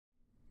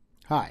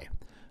Hi,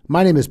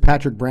 my name is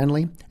Patrick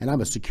Brandley, and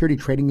I'm a security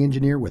trading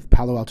engineer with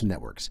Palo Alto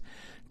Networks.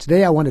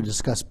 Today I want to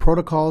discuss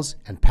protocols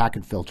and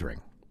packet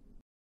filtering.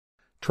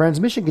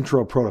 Transmission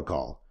Control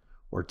Protocol,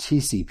 or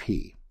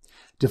TCP,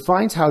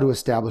 defines how to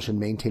establish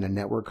and maintain a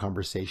network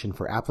conversation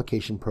for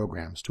application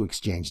programs to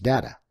exchange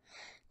data.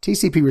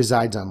 TCP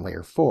resides on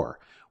Layer 4,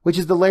 which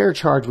is the layer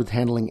charged with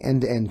handling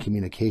end-to-end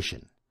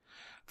communication.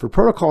 For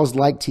protocols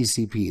like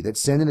TCP that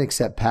send and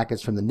accept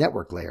packets from the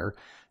network layer,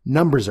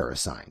 numbers are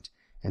assigned,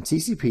 and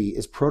TCP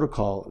is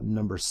protocol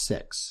number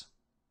 6.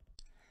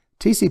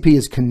 TCP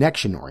is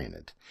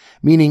connection-oriented,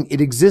 meaning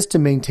it exists to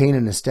maintain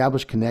an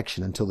established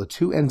connection until the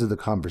two ends of the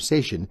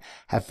conversation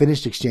have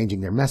finished exchanging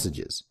their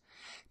messages.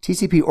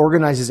 TCP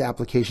organizes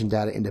application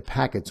data into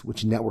packets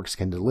which networks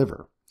can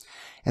deliver.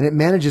 And it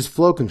manages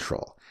flow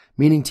control,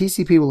 meaning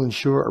TCP will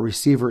ensure a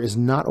receiver is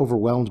not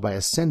overwhelmed by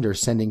a sender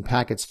sending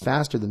packets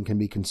faster than can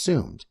be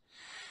consumed.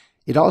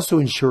 It also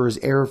ensures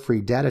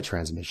error-free data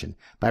transmission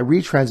by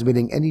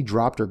retransmitting any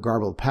dropped or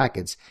garbled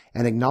packets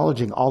and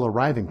acknowledging all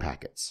arriving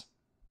packets.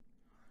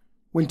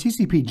 When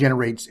TCP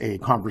generates a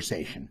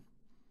conversation,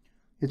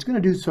 it's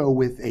going to do so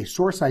with a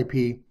source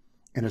IP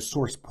and a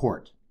source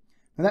port.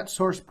 Now that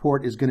source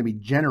port is going to be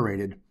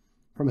generated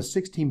from a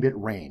 16-bit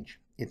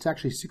range. It's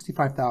actually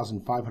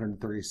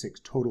 65,536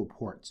 total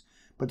ports,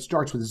 but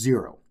starts with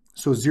 0.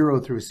 So 0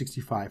 through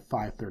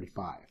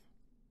 65,535.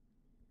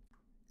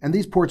 And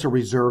these ports are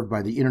reserved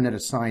by the Internet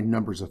Assigned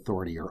Numbers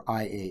Authority, or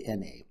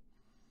IANA.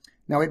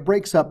 Now it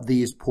breaks up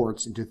these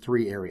ports into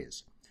 3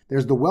 areas.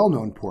 There's the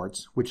well-known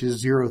ports, which is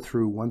 0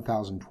 through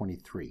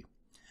 1023.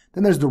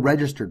 Then there's the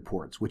registered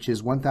ports, which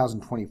is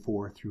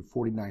 1024 through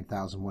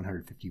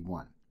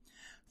 49,151.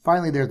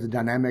 Finally, there's the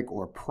dynamic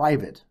or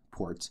private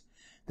ports,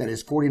 that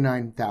is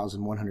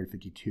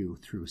 49,152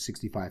 through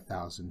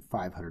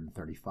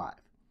 65,535.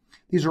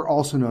 These are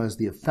also known as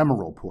the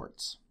ephemeral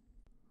ports.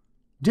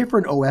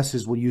 Different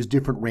OSs will use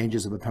different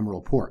ranges of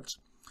ephemeral ports.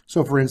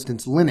 So for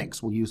instance,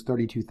 Linux will use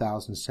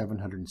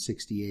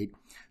 32,768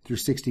 through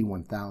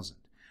 61,000.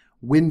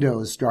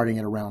 Windows, starting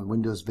at around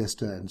Windows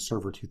Vista and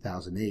Server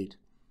 2008,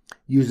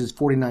 uses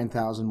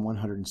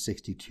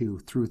 49,162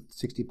 through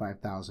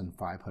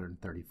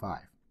 65,535.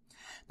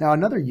 Now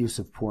another use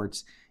of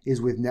ports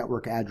is with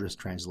network address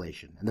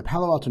translation. And the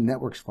Palo Alto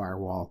Networks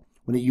firewall,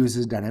 when it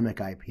uses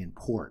dynamic IP and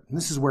port. And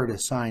this is where it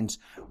assigns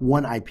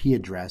one IP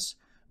address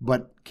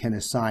but can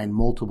assign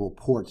multiple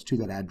ports to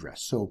that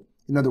address. So,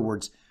 in other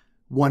words,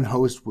 one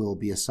host will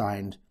be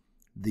assigned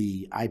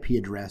the IP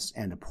address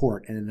and a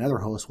port, and another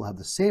host will have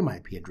the same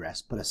IP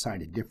address but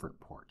assigned a different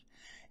port.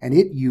 And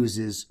it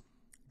uses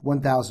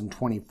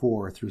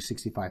 1024 through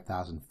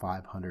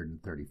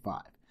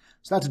 65,535.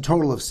 So that's a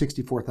total of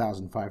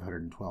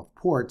 64,512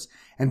 ports,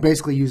 and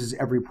basically uses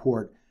every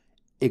port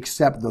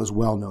except those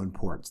well-known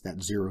ports,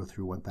 that 0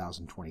 through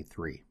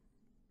 1023.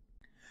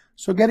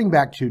 So getting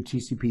back to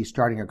TCP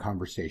starting a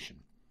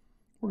conversation,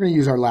 we're going to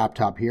use our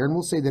laptop here, and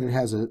we'll say that it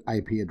has an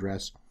IP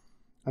address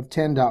of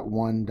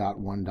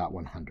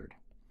 10.1.1.100.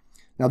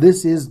 Now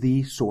this is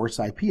the source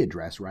IP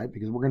address, right?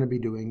 Because we're going to be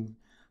doing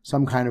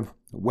some kind of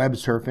web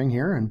surfing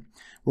here, and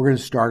we're going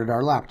to start at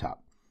our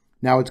laptop.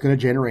 Now it's going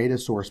to generate a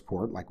source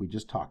port like we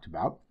just talked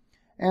about,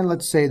 and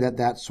let's say that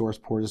that source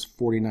port is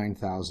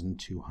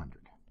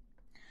 49,200.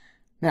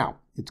 Now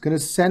it's going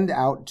to send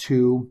out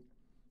to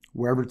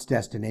wherever its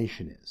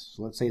destination is.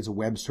 So let's say it's a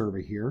web server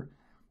here,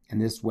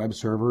 and this web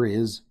server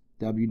is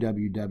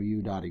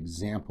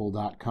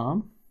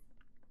www.example.com.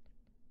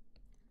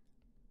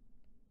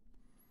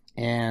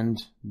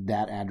 And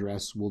that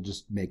address, we'll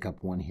just make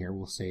up one here.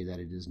 We'll say that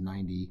it is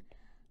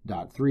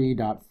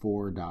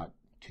 90.3.4.2.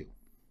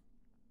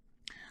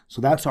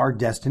 So that's our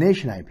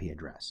destination IP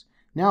address.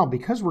 Now,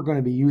 because we're going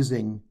to be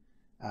using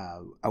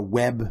a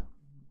web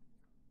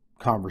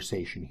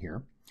conversation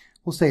here,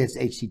 we'll say it's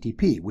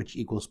HTTP, which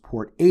equals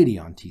port 80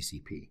 on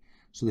TCP.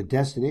 So the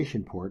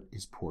destination port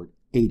is port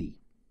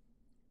 80.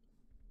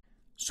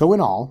 So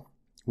in all,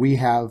 we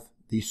have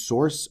the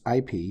source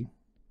IP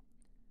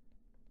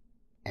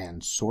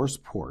and source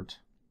port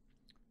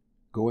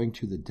going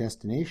to the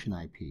destination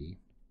IP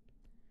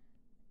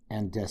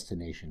and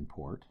destination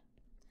port,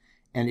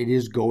 and it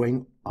is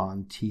going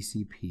on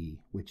TCP,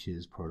 which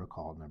is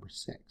protocol number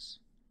 6.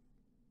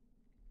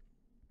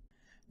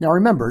 Now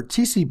remember,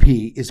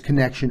 TCP is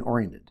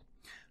connection-oriented.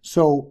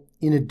 So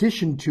in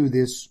addition to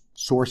this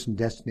source and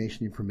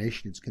destination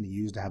information it's going to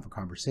use to have a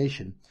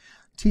conversation,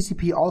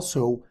 TCP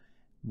also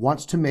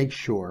wants to make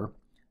sure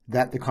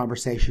that the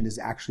conversation is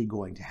actually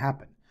going to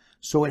happen.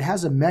 So it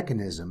has a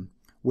mechanism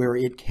where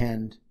it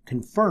can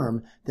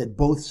confirm that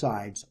both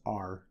sides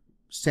are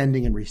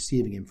sending and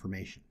receiving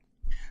information.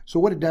 So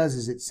what it does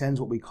is it sends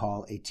what we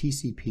call a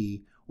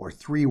TCP or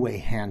three-way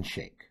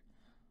handshake.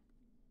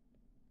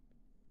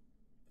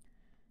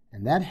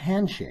 And that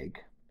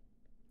handshake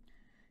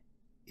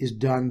is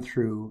done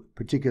through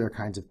particular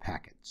kinds of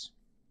packets.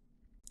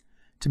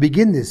 To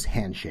begin this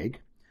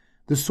handshake,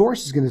 the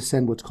source is going to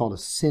send what's called a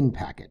Syn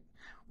Packet,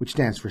 which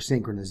stands for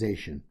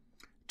synchronization,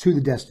 to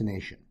the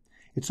destination.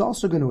 It's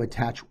also going to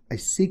attach a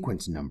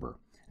sequence number,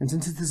 and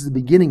since this is the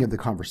beginning of the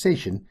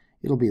conversation,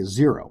 it'll be a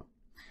 0.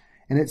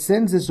 And it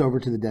sends this over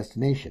to the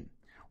destination.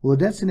 Well,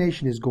 the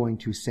destination is going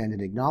to send an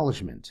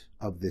acknowledgement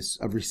of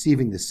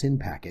receiving the Syn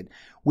packet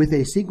with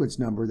a sequence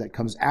number that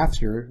comes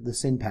after the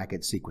Syn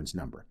packet sequence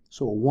number,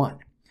 so a 1.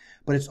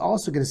 But it's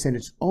also going to send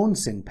its own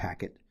Syn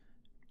packet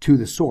to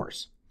the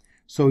source.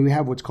 So we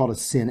have what's called a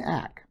Syn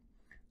ACK.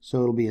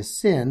 So it'll be a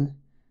Syn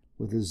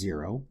with a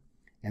 0,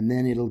 and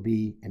then it'll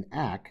be an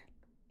ACK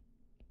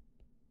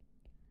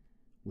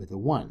with a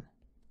 1,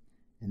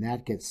 and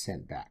that gets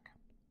sent back.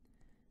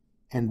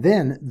 And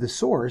then the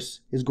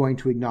source is going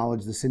to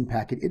acknowledge the Syn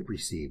packet it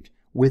received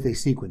with a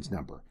sequence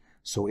number.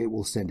 So it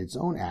will send its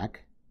own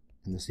ACK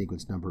and the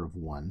sequence number of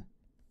 1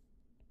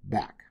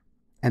 back.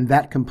 And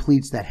that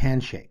completes that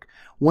handshake.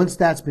 Once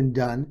that's been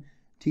done,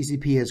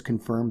 TCP has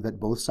confirmed that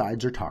both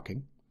sides are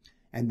talking,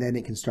 and then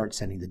it can start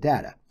sending the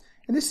data.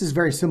 And this is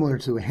very similar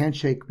to a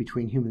handshake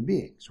between human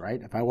beings,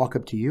 right? If I walk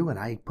up to you and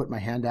I put my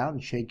hand out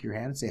and shake your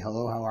hand and say,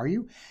 hello, how are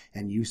you?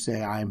 And you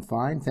say, I'm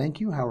fine, thank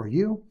you, how are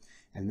you?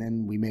 And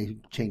then we may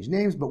change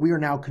names, but we are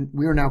now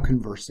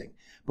conversing.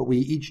 But we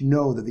each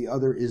know that the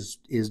other is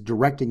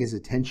directing his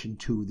attention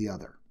to the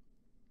other.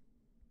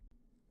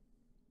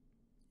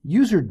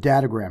 User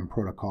Datagram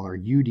Protocol, or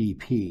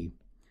UDP,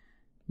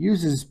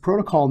 uses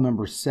protocol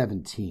number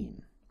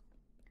 17.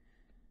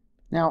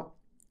 Now,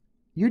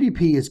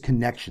 UDP is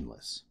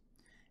connectionless.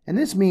 And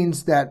this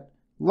means that,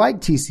 like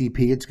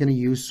TCP, it's going to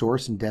use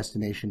source and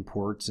destination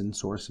ports and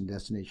source and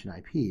destination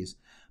IPs.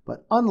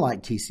 But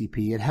unlike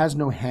TCP, it has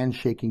no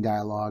handshaking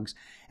dialogues,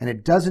 and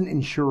it doesn't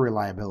ensure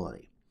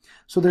reliability.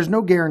 So there's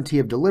no guarantee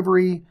of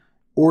delivery,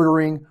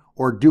 ordering,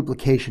 or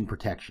duplication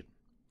protection.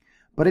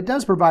 But it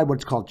does provide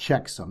what's called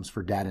checksums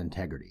for data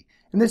integrity.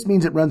 And this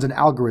means it runs an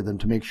algorithm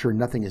to make sure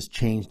nothing is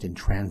changed in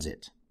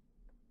transit.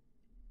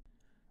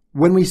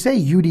 When we say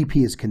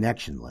UDP is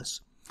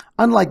connectionless,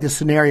 unlike the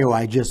scenario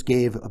I just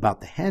gave about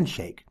the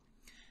handshake,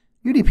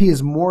 UDP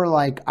is more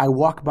like I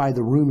walk by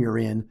the room you're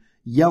in,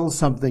 yell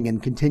something,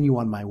 and continue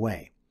on my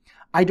way.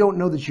 I don't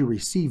know that you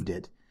received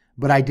it,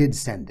 but I did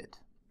send it.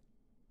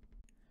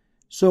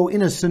 So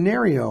in a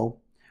scenario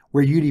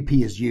where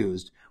UDP is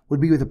used would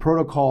be with a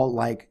protocol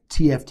like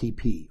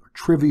TFTP, or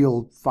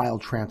Trivial File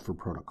Transfer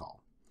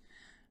Protocol.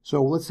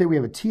 So let's say we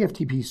have a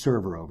TFTP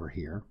server over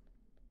here,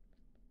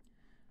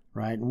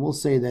 right? And we'll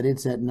say that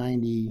it's at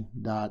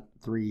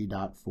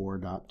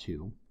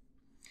 90.3.4.2.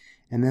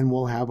 And then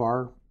we'll have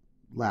our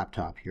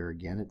laptop here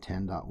again at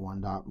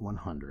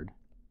 10.1.100.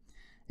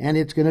 And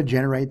it's going to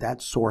generate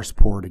that source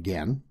port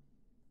again.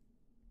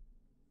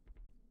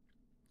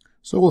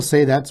 So we'll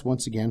say that's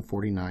once again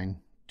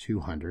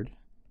 49.200.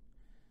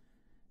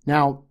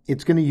 Now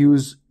it's going to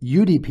use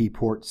UDP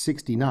port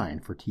 69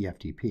 for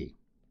TFTP.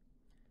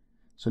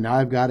 So now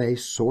I've got a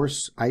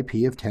source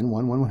IP of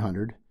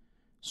 10.1.100,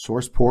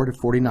 source port of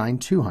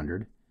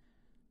 49.200,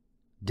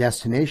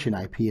 destination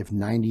IP of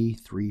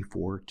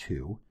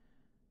 93.4.2,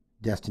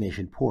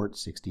 destination port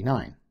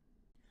 69.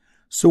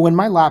 So when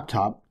my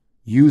laptop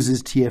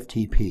uses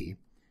TFTP,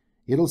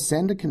 it'll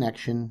send a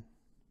connection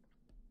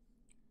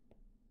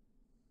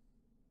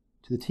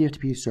to the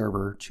TFTP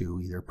server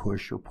to either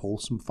push or pull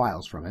some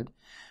files from it,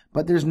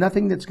 but there's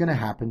nothing that's going to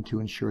happen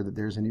to ensure that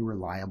there's any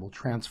reliable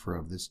transfer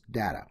of this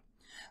data.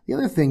 The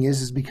other thing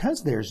is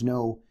because there's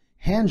no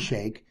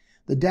handshake,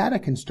 the data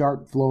can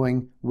start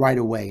flowing right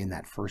away in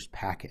that first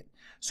packet.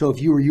 So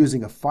if you were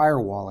using a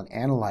firewall and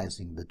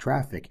analyzing the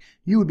traffic,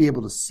 you would be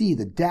able to see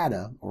the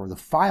data or the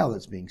file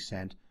that's being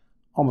sent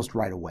almost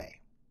right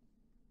away.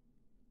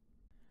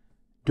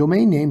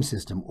 Domain Name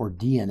System, or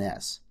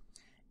DNS,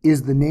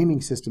 is the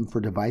naming system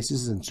for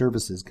devices and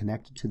services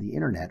connected to the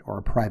internet or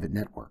a private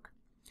network.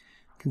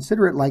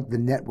 Consider it like the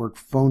network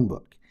phone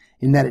book,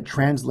 in that it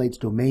translates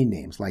domain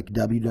names like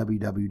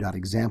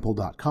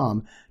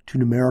www.example.com to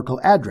numerical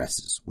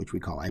addresses, which we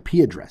call IP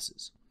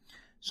addresses.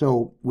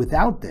 So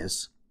without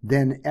this,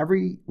 then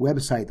every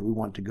website that we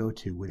want to go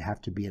to would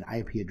have to be an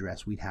IP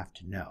address we'd have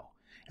to know,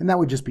 and that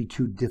would just be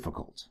too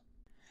difficult.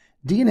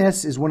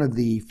 DNS is one of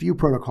the few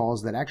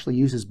protocols that actually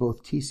uses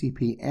both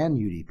TCP and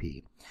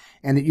UDP,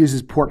 and it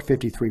uses port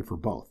 53 for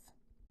both.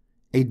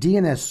 A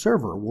DNS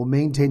server will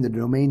maintain the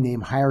domain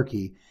name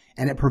hierarchy,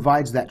 and it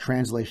provides that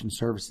translation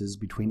services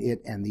between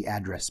it and the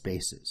address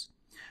spaces.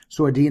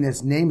 So a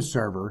DNS name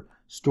server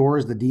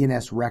stores the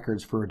DNS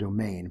records for a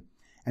domain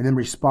and then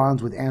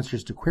responds with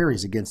answers to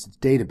queries against its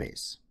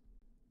database.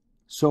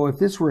 So if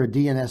this were a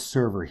DNS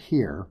server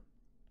here,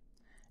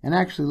 and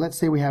actually let's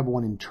say we have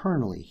one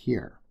internally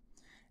here,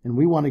 and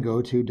we want to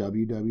go to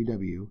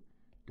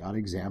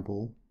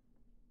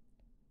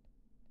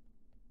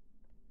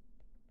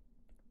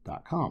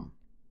www.example.com.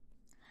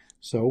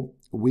 So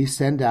we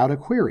send out a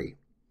query,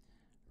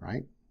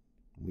 right?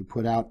 We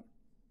put out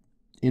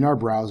in our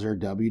browser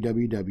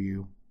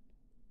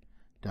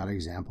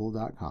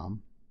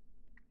www.example.com,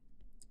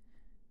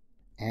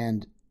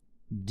 and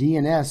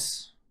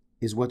DNS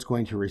is what's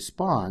going to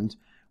respond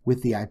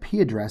with the IP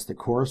address that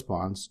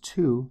corresponds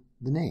to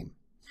the name.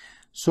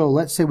 So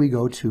let's say we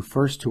go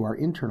first to our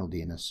internal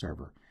DNS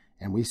server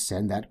and we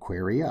send that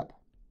query up,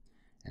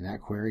 and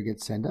that query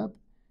gets sent up,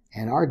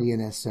 And our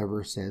DNS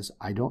server says,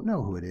 I don't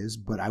know who it is,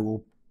 but I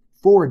will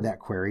forward that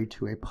query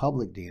to a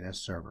public DNS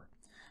server.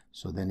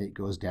 So then it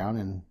goes down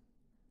and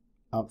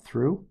up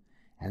through,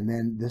 and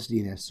then this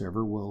DNS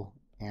server will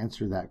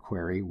answer that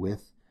query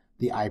with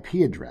the IP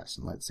address.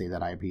 And let's say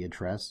that IP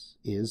address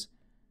is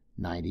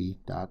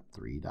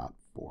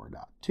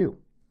 90.3.4.2.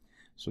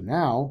 So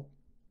now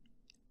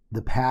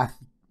the path,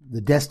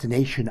 the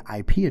destination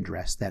IP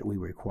address that we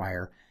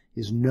require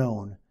is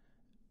known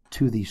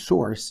to the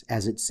source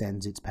as it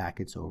sends its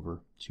packets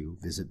over to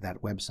visit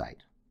that website.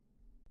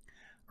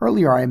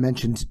 Earlier I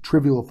mentioned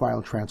trivial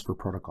file transfer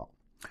protocol.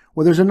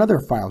 Well, there's another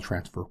file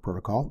transfer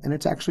protocol, and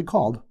it's actually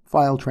called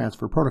File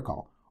Transfer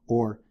Protocol,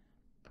 or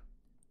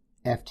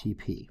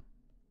FTP.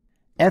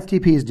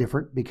 FTP is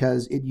different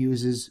because it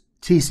uses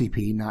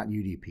TCP, not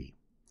UDP.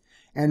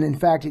 And in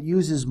fact, it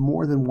uses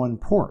more than one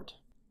port.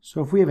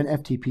 So if we have an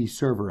FTP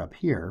server up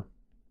here,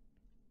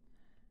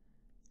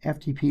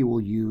 FTP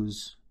will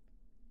use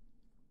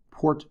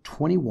port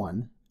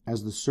 21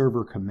 as the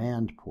server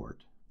command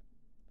port.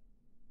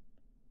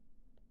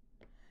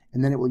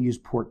 And then it will use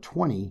port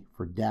 20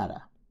 for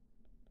data.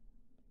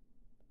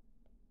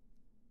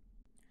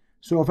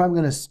 So if I'm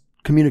going to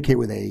communicate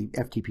with a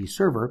FTP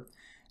server,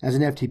 as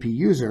an FTP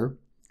user,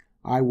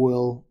 I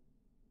will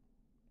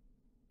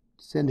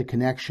send a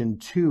connection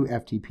to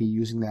FTP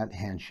using that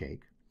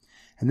handshake.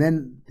 And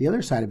then the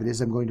other side of it is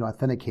I'm going to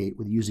authenticate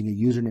with using a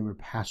username or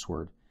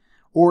password,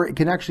 or it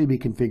can actually be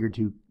configured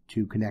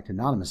to connect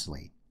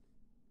anonymously.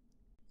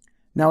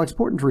 Now, it's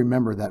important to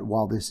remember that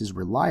while this is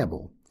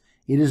reliable,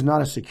 it is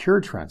not a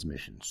secure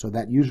transmission, so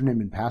that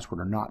username and password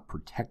are not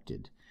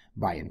protected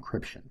by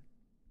encryption.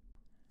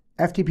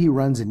 FTP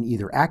runs in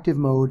either active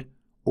mode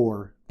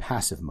or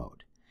passive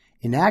mode.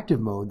 In active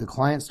mode, the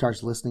client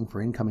starts listening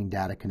for incoming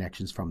data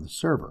connections from the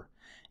server,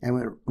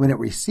 and when it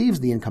receives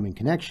the incoming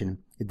connection,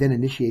 it then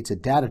initiates a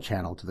data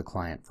channel to the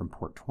client from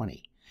port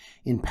 20.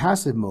 In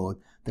passive mode,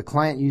 the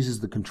client uses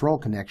the control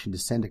connection to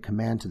send a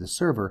command to the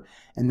server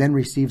and then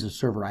receives a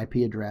server IP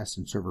address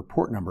and server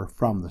port number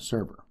from the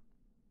server.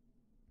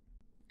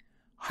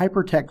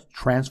 Hypertext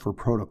Transfer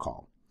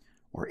Protocol,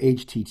 or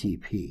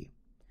HTTP.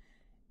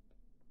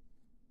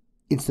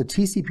 It's the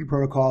TCP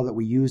protocol that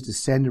we use to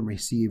send and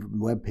receive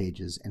web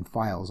pages and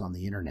files on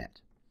the internet.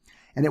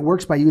 And it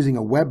works by using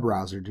a web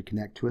browser to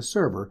connect to a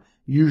server,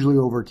 usually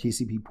over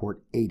TCP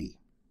port 80.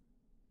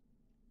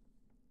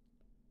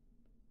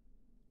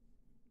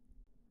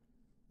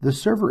 The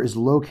server is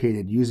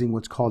located using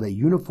what's called a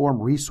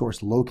Uniform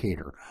Resource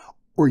Locator,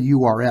 or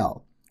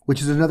URL,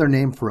 which is another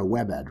name for a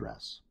web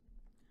address.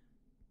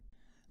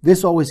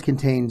 This always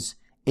contains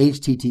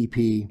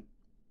HTTP :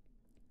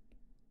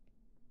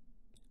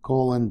 /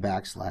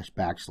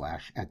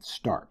 at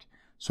start.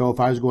 So if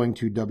I was going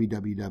to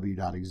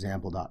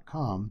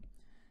www.example.com,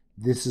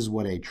 this is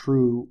what a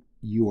true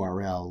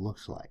URL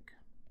looks like.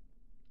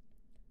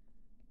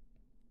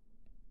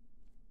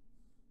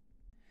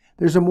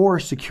 There's a more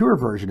secure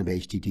version of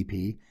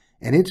HTTP,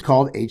 and it's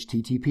called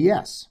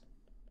HTTPS.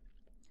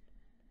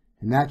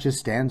 And that just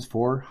stands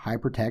for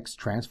Hypertext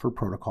Transfer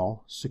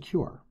Protocol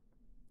Secure.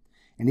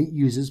 And it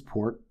uses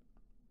port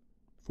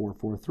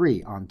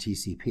 443 on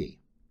TCP.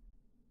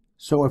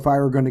 So if I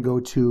were going to go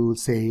to,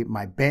 say,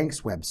 my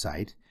bank's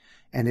website,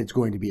 and it's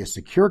going to be a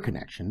secure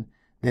connection,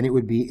 then it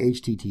would be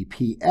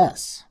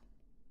HTTPS :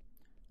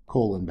 /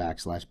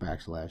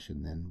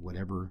 and then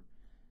whatever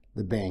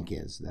the bank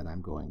is that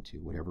I'm going to,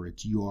 whatever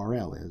its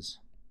URL is,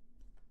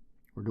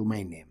 or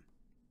domain name.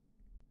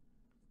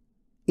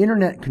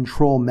 Internet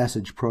Control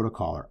Message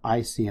Protocol, or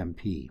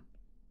ICMP,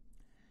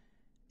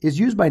 is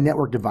used by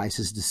network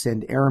devices to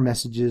send error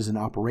messages and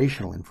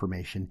operational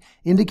information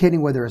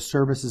indicating whether a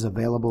service is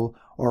available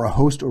or a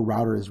host or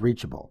router is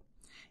reachable.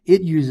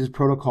 It uses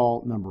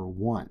protocol number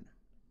 1.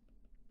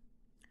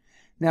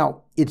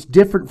 Now, it's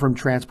different from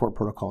transport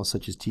protocols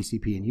such as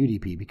TCP and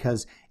UDP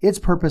because its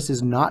purpose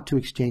is not to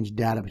exchange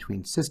data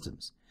between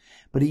systems,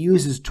 but it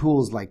uses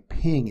tools like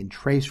ping and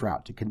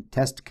traceroute to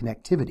test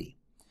connectivity.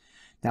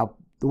 Now,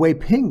 the way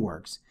ping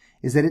works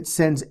is that it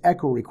sends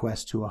echo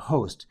requests to a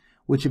host,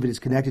 which if it is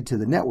connected to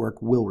the network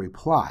will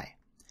reply.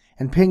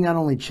 And ping not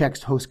only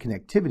checks host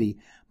connectivity,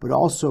 but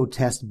also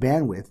tests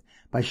bandwidth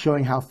by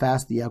showing how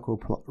fast the echo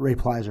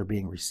replies are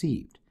being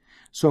received.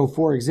 So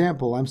for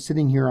example, I'm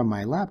sitting here on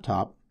my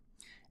laptop,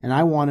 and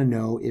I want to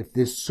know if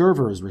this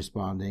server is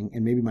responding,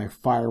 and maybe my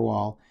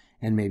firewall,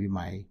 and maybe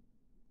my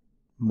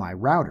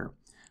router.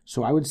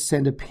 So I would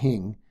send a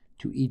ping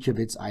to each of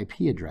its IP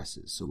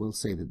addresses. So we'll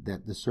say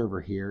that the server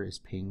here is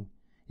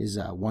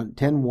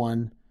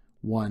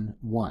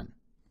 10.1.1.1.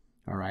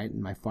 All right,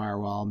 and my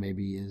firewall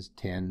maybe is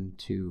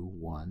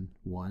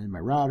 10.2.1.1, and my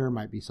router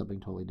might be something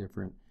totally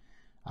different.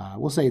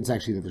 We'll say it's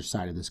actually the other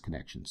side of this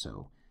connection,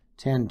 so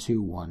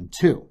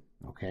 10.2.1.2.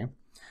 Okay,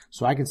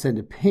 so I can send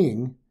a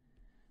ping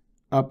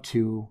up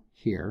to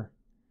here,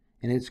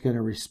 and it's going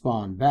to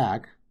respond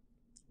back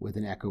with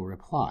an echo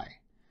reply,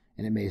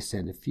 and it may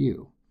send a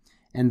few.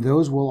 And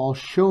those will all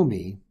show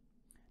me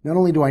Not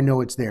only do I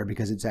know it's there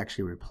because it's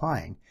actually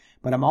replying,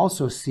 but I'm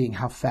also seeing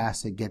how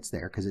fast it gets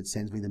there because it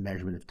sends me the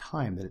measurement of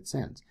time that it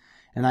sends.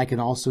 And I can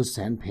also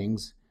send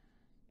pings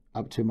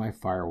up to my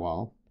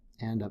firewall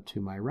and up to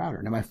my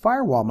router. Now, my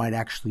firewall might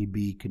actually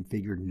be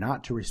configured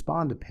not to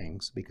respond to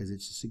pings because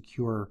it's a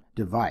secure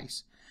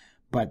device.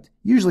 But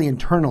usually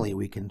internally,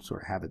 we can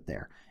sort of have it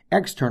there.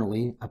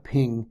 Externally, a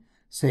ping,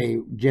 say,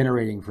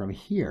 generating from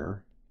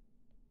here,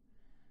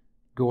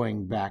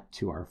 going back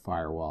to our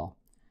firewall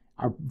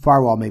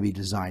may be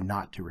designed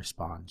not to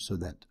respond so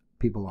that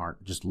people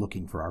aren't just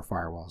looking for our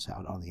firewalls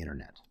out on the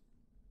internet.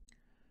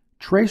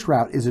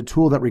 Traceroute is a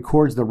tool that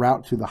records the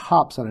route through the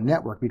hops on a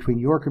network between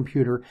your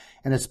computer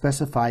and a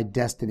specified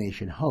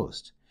destination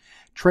host.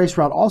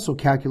 Traceroute also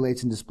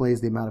calculates and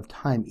displays the amount of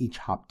time each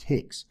hop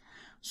takes.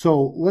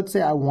 So let's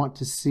say I want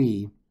to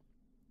see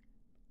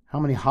how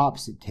many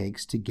hops it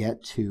takes to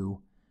get to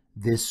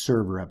this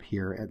server up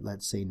here at,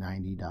 let's say,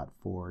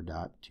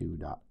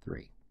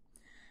 90.4.2.3.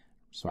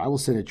 So I will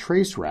send a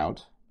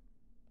traceroute,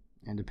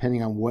 and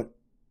depending on what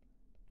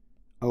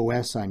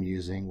OS I'm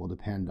using will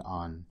depend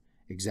on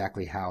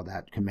exactly how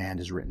that command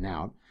is written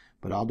out,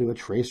 but I'll do a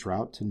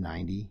traceroute to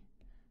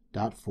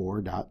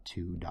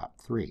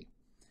 90.4.2.3.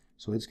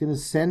 So it's going to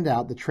send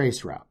out the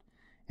traceroute.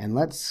 And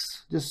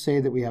let's just say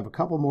that we have a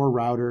couple more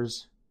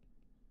routers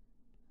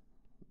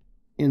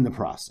in the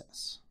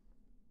process.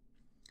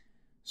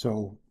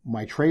 So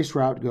my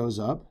traceroute goes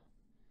up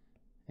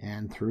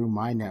and through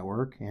my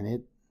network, and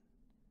it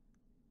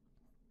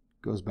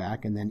goes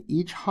back, and then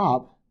each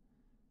hop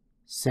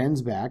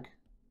sends back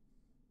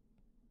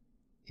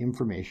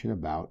information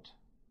about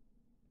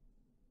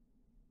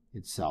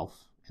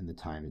itself and the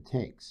time it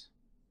takes.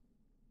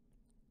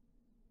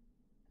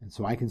 And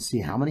so I can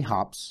see how many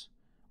hops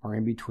are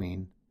in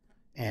between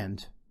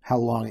and how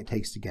long it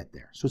takes to get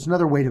there. So it's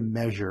another way to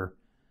measure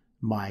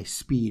my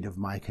speed of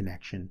my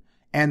connection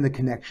and the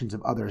connections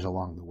of others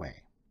along the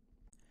way.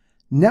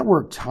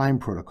 Network Time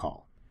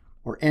Protocol,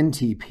 or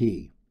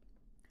NTP,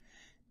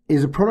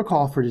 is a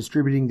protocol for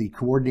distributing the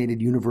Coordinated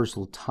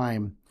Universal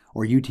Time,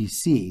 or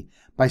UTC,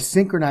 by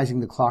synchronizing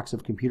the clocks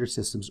of computer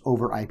systems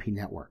over IP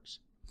networks.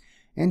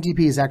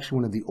 NTP is actually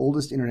one of the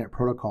oldest internet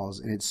protocols,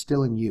 and it's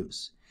still in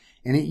use.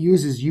 And it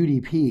uses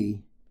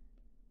UDP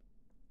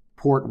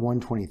port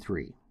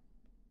 123.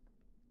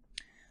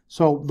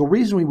 So the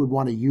reason we would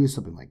want to use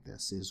something like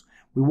this is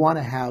we want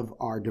to have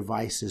our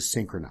devices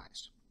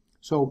synchronized.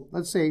 So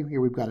let's say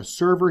here we've got a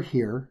server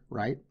here,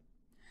 right?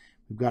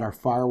 We've got our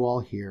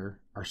firewall here,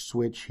 our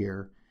switch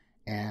here,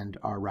 and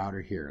our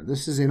router here.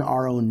 This is in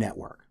our own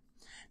network.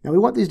 Now we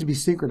want these to be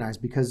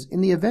synchronized because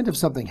in the event of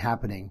something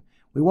happening,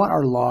 we want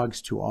our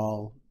logs to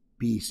all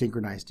be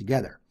synchronized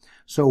together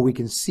so we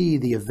can see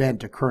the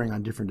event occurring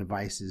on different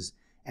devices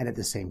and at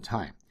the same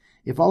time.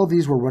 If all of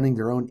these were running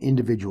their own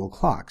individual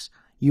clocks,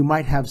 you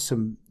might have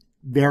some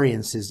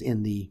variances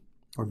in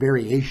or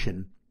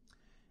variation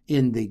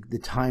in the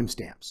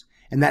timestamps.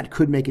 And that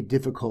could make it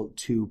difficult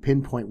to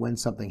pinpoint when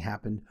something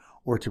happened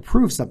or to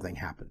prove something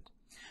happened.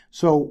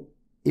 So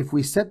if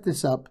we set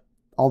this up,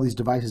 all these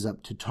devices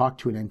up to talk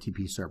to an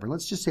NTP server,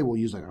 let's just say we'll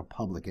use like a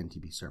public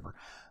NTP server.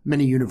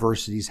 Many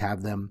universities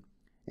have them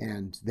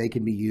and they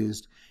can be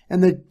used.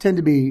 And they tend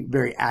to be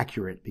very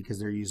accurate because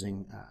they're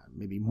using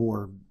maybe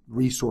more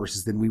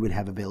resources than we would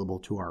have available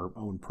to our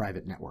own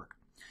private network.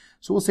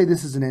 So we'll say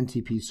this is an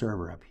NTP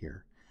server up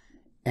here.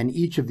 And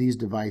each of these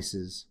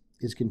devices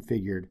is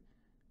configured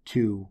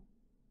to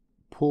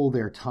pull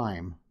their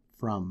time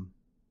from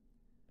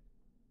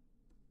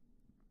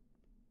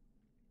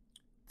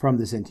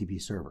this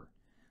NTP server.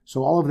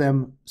 So all of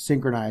them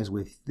synchronize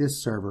with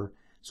this server,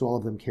 so all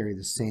of them carry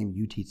the same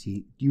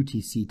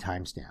UTC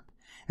timestamp.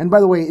 And by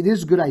the way, it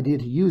is a good idea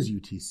to use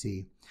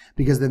UTC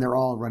because then they're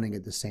all running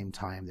at the same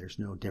time. There's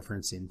no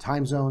difference in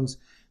time zones.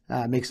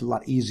 It makes it a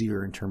lot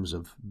easier in terms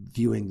of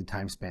viewing the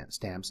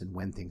timestamps and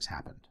when things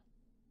happened.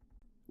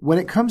 When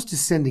it comes to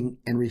sending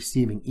and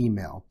receiving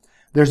email,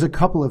 there's a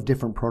couple of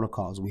different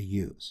protocols we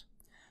use.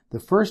 The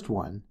first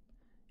one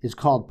is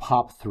called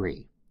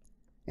POP3,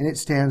 and it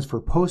stands for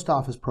Post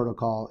Office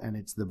Protocol, and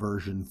it's the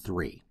version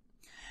 3.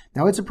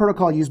 Now, it's a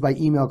protocol used by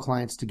email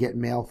clients to get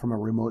mail from a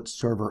remote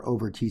server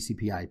over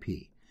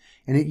TCP/IP,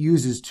 and it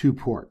uses two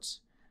ports,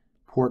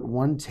 port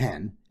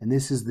 110, and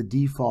this is the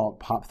default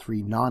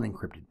POP3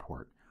 non-encrypted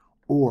port,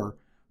 or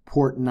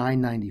port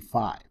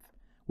 995,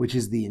 which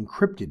is the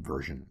encrypted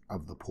version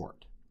of the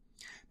port.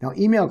 Now,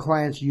 email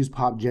clients use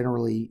POP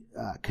generally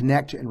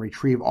connect and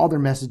retrieve all their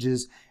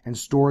messages and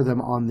store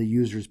them on the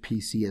user's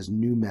PC as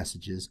new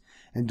messages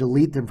and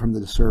delete them from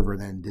the server,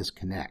 then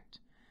disconnect.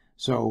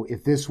 So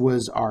if this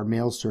was our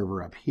mail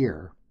server up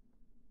here,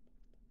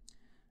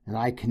 and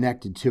I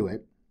connected to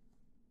it,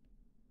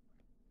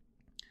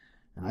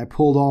 and I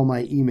pulled all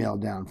my email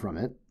down from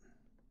it,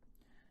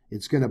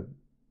 it's going to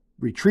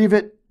retrieve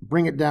it,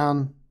 bring it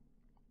down,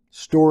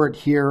 store it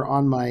here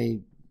on my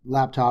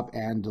laptop,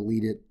 and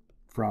delete it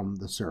from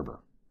the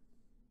server.